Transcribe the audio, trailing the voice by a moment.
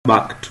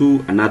back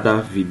to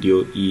another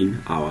video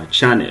in our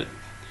channel.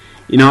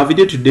 In our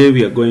video today,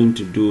 we are going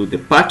to do the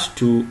part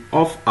 2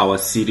 of our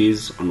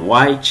series on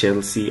why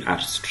Chelsea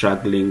are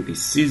struggling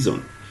this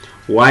season,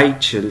 why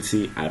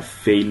Chelsea are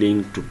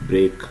failing to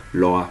break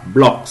lower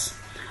blocks.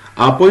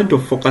 Our point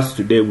of focus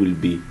today will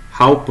be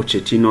how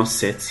Pochettino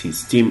sets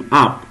his team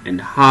up and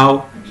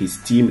how his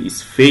team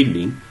is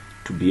failing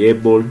to be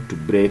able to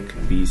break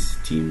these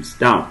teams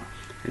down.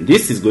 And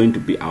this is going to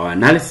be our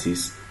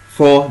analysis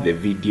for the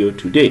video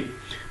today.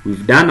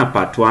 We've done a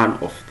part 1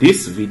 of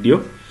this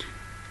video.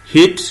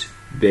 Hit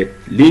the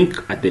link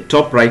at the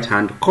top right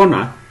hand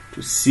corner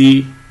to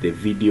see the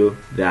video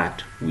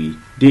that we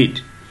did.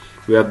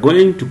 We are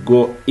going to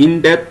go in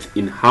depth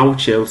in how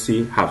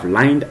Chelsea have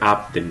lined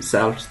up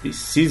themselves this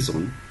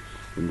season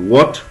and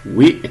what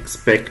we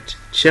expect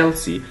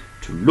Chelsea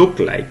to look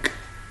like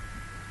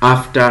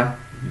after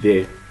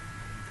the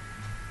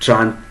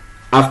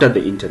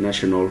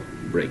international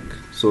break.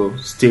 So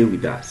stay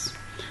with us.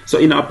 So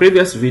in our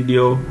previous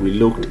video, we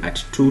looked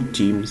at 2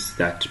 teams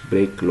that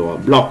break lower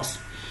blocks,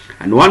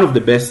 and one of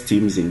the best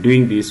teams in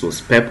doing this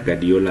was Pep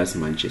Guardiola's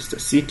Manchester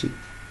City.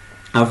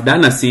 I've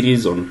done a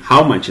series on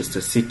how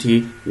Manchester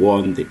City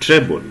won the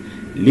treble.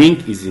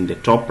 Link is in the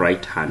top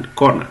right hand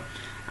corner.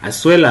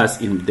 As well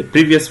as in the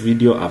previous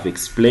video, I've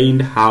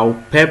explained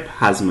how Pep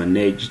has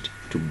managed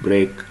to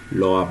break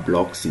lower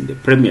blocks in the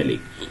Premier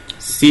League.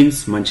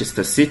 Since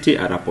Manchester City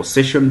are a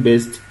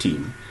possession-based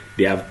team,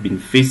 they have been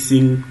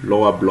facing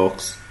lower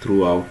blocks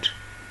throughout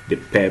the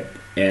Pep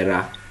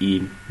era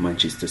in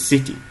Manchester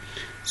City.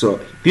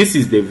 So this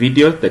is the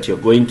video that you're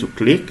going to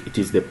click. It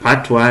is the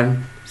part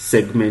 1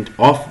 segment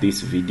of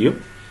this video,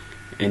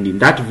 and in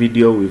that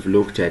video we've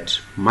looked at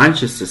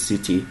Manchester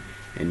City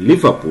and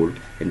Liverpool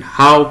and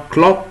how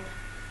Klopp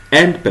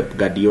and Pep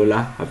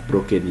Guardiola have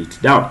broken it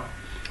down.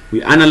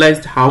 We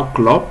analyzed how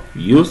Klopp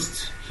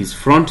used his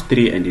front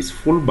 3 and his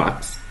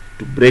fullbacks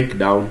to break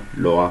down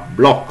lower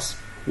blocks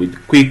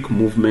with quick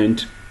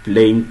movement,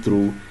 playing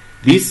through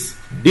these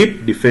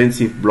deep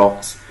defensive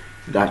blocks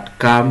that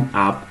come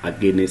up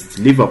against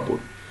Liverpool.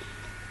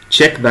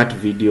 Check that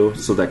video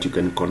so that you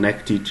can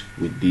connect it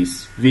with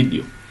this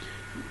video.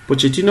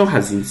 Pochettino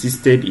has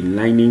insisted in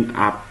lining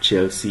up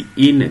Chelsea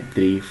in a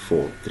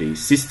 3-4-3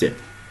 system.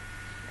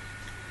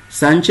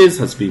 Sanchez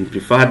has been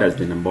preferred as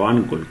the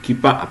 #1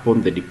 goalkeeper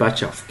upon the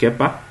departure of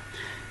Kepa.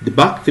 The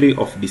back 3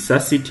 of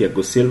Disasi,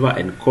 Thiago Silva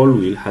and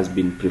Colwill has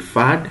been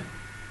preferred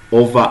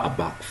over a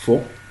back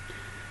 4.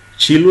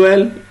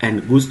 Chilwell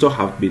and Gusto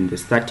have been the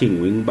starting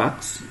wing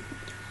backs,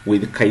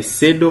 with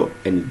Caicedo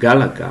and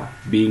Gallagher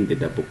being the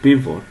double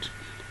pivot,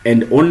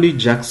 and only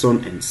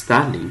Jackson and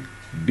Sterling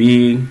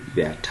being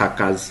the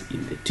attackers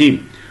in the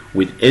team,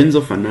 with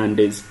Enzo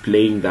Fernandez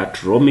playing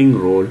that roaming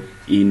role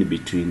in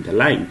between the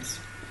lines.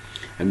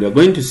 And we are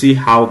going to see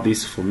how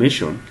this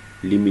formation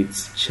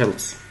limits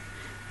Chelsea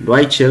and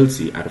why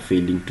Chelsea are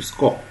failing to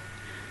score.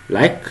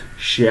 Like,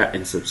 share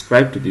and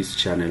subscribe to this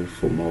channel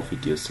for more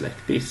videos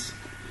like this.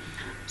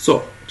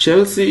 So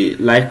Chelsea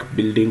like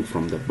building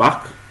from the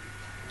back,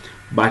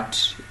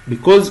 but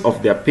because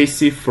of their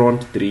pacey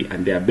front 3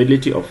 and the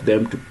ability of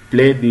them to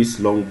play these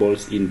long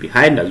balls in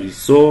behind, as we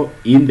saw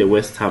in the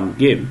West Ham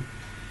game,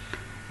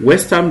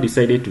 West Ham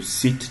decided to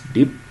sit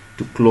deep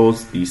to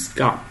close this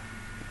gap.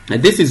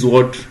 And this is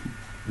what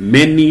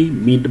many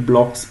mid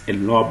blocks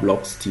and lower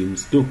blocks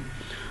teams do,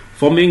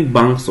 forming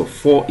banks of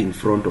 4 in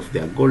front of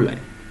their goal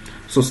line.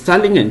 So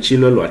Sterling and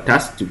Chilwell were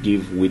tasked to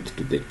give width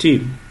to the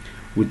team,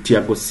 with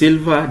Thiago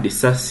Silva,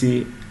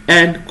 Disasi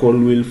and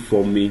Colwill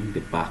forming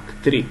the back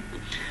 3.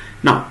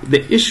 Now,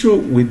 the issue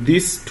with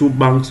these 2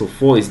 banks of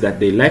 4 is that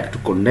they like to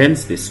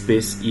condense the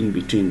space in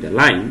between the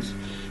lines,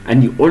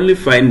 and you only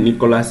find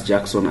Nicholas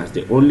Jackson as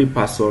the only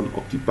person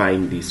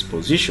occupying this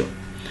position.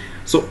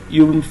 So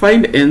you will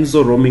find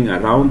Enzo roaming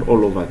around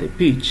all over the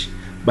pitch,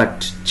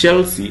 but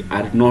Chelsea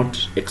are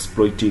not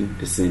exploiting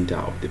the center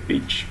of the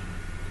pitch.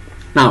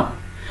 Now,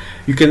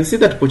 you can see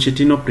that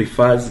Pochettino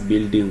prefers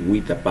building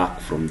with the back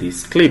from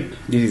this clip.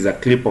 This is a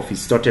clip of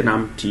his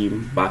Tottenham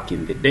team back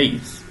in the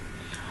days.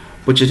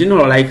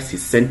 Pochettino likes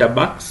his center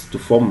backs to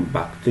form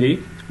back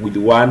 3 with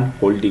one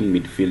holding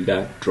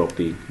midfielder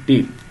dropping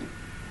deep.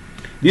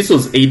 This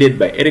was aided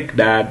by Eric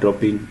Dyer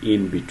dropping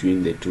in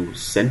between the 2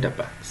 center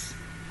backs.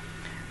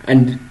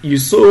 And you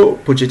saw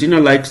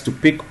Pochettino likes to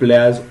pick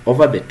players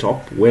over the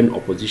top when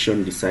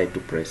opposition decide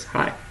to press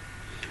high.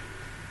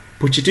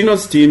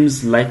 Pochettino's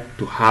teams like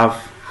to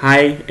have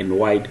high and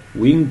wide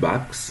wing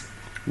backs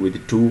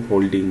with 2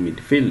 holding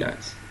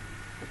midfielders.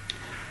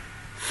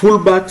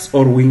 Fullbacks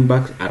or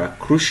wingbacks are a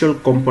crucial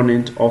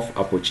component of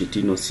a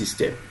Pochettino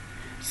system,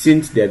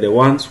 since they are the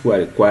ones who are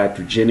required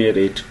to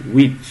generate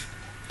width.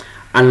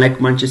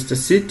 Unlike Manchester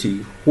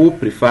City, who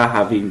prefer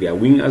having their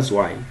wingers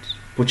wide,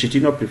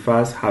 Pochettino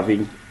prefers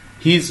having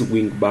his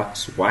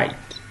wingbacks wide,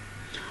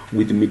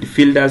 with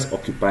midfielders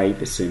occupying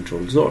the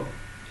central zone.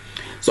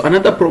 So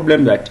another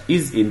problem that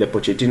is in the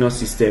Pochettino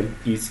system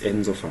is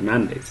Enzo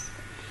Fernandez.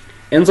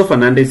 Enzo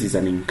Fernandez is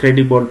an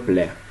incredible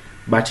player,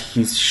 but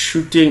his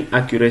shooting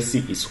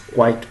accuracy is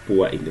quite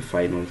poor in the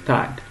final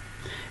third.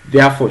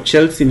 Therefore,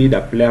 Chelsea need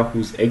a player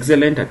who's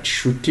excellent at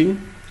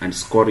shooting and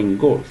scoring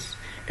goals.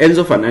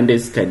 Enzo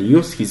Fernandez can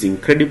use his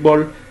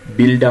incredible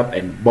build-up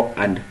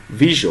and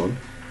vision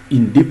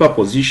in deeper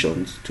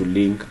positions to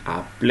link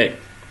up play.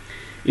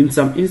 In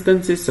some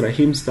instances,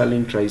 Raheem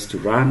Sterling tries to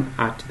run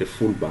at the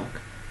fullback,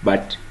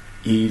 but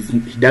he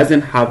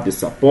doesn't have the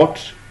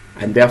support,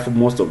 and therefore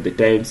most of the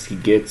times he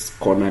gets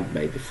cornered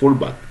by the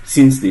fullback,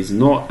 since there is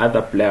no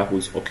other player who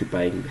is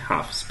occupying the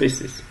half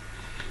spaces.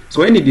 So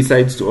when he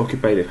decides to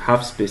occupy the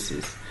half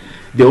spaces,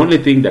 the only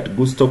thing that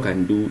Gusto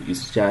can do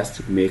is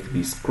just make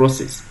these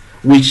crosses,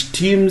 which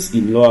teams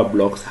in lower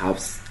blocks have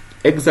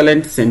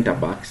excellent centre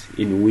backs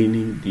in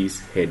winning these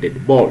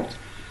headed balls,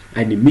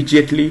 and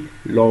immediately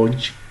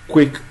launch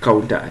quick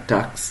counter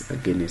attacks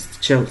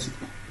against Chelsea.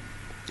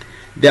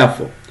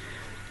 Therefore,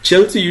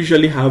 Chelsea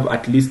usually have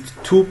at least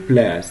two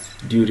players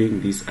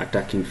during these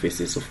attacking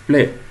phases of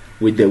play,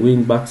 with the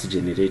wing backs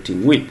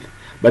generating width.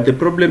 But the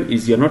problem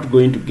is you're not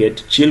going to get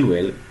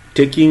Chilwell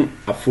taking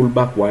a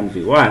fullback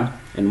 1v1,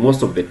 and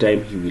most of the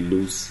time he will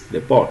lose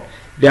the ball.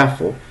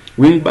 Therefore,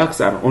 wing backs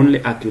are only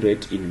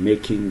accurate in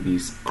making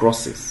these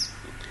crosses.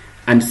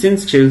 And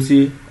since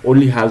Chelsea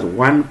only has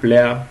one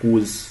player who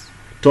is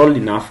tall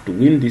enough to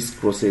win these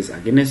crosses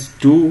against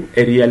two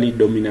aerially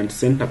dominant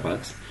centre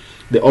backs,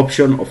 the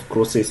option of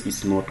crosses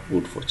is not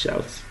good for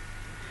Chelsea.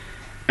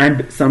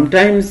 And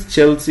sometimes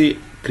Chelsea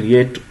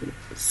create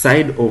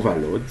side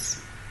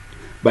overloads,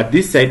 but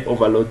these side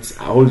overloads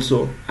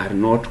also are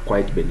not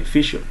quite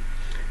beneficial.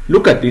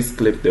 Look at this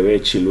clip, the way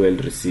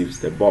Chilwell receives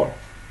the ball.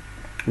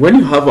 When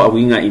you have a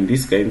winger in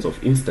these kinds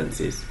of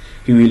instances,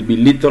 he will be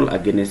lethal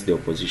against the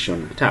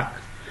opposition attack.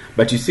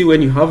 But you see,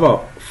 when you have a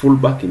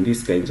fullback in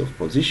these kinds of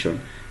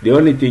position, the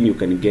only thing you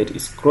can get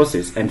is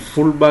crosses, and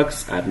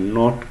fullbacks are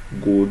not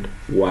good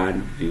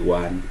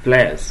 1v1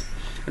 players.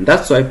 And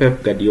that's why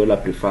Pep Guardiola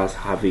prefers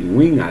having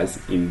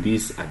wingers in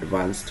these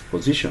advanced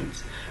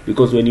positions.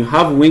 Because when you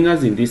have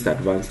wingers in these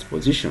advanced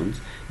positions,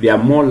 they are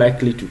more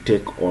likely to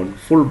take on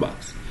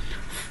fullbacks.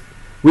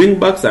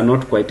 Wingbacks are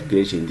not quite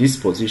great in this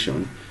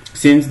position,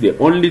 since the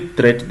only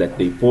threat that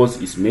they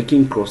pose is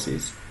making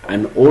crosses,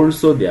 and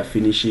also their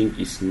finishing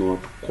is not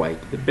quite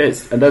the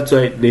best. And that's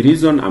why the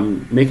reason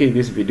I'm making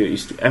this video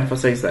is to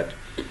emphasize that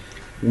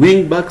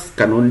wing backs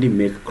can only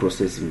make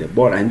crosses in the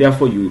ball, and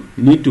therefore you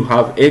need to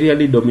have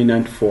aerially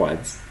dominant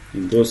forwards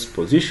in those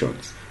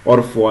positions,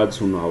 or forwards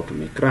who know how to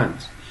make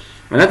runs.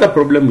 Another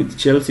problem with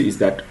Chelsea is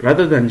that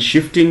rather than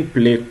shifting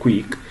play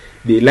quick,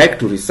 they like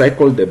to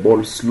recycle the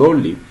ball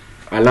slowly,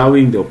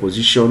 allowing the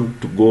opposition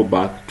to go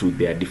back to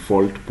their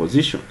default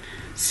position.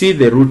 See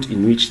the route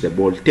in which the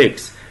ball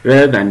takes,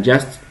 rather than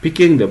just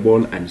picking the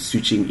ball and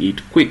switching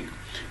it quick.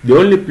 The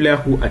only player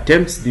who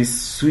attempts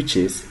these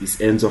switches is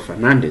Enzo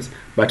Fernandez,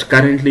 but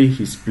currently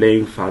he's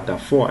playing further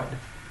forward.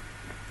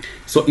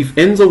 So if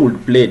Enzo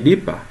would play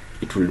deeper,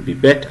 it will be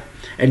better.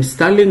 And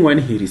Sterling, when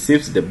he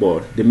receives the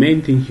ball, the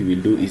main thing he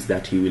will do is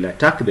that he will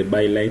attack the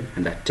byline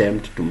and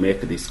attempt to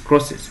make these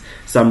crosses,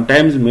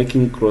 sometimes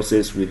making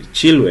crosses with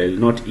Chilwell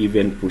not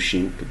even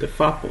pushing to the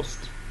far post.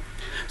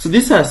 So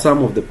these are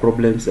some of the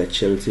problems that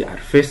Chelsea are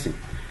facing: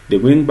 the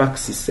wing-back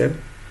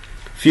system,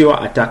 fewer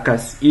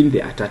attackers in the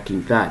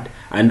attacking third,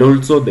 and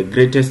also the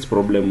greatest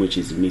problem, which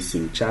is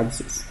missing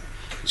chances.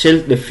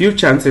 The few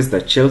chances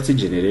that Chelsea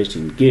generate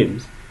in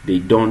games, they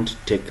don't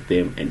take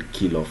them and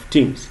kill off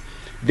teams.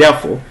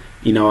 Therefore,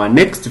 in our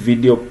next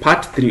video,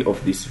 part 3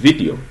 of this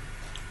video,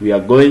 we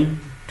are going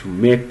to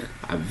make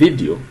a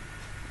video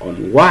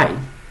on why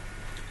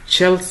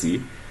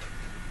Chelsea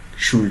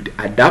should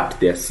adapt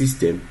their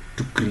system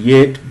to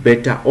create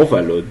better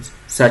overloads,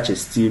 such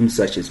as teams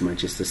such as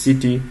Manchester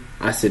City,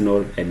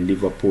 Arsenal, and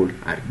Liverpool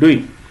are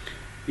doing.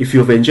 If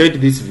you've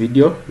enjoyed this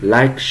video,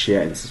 like,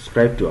 share, and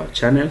subscribe to our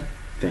channel.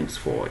 Thanks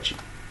for watching.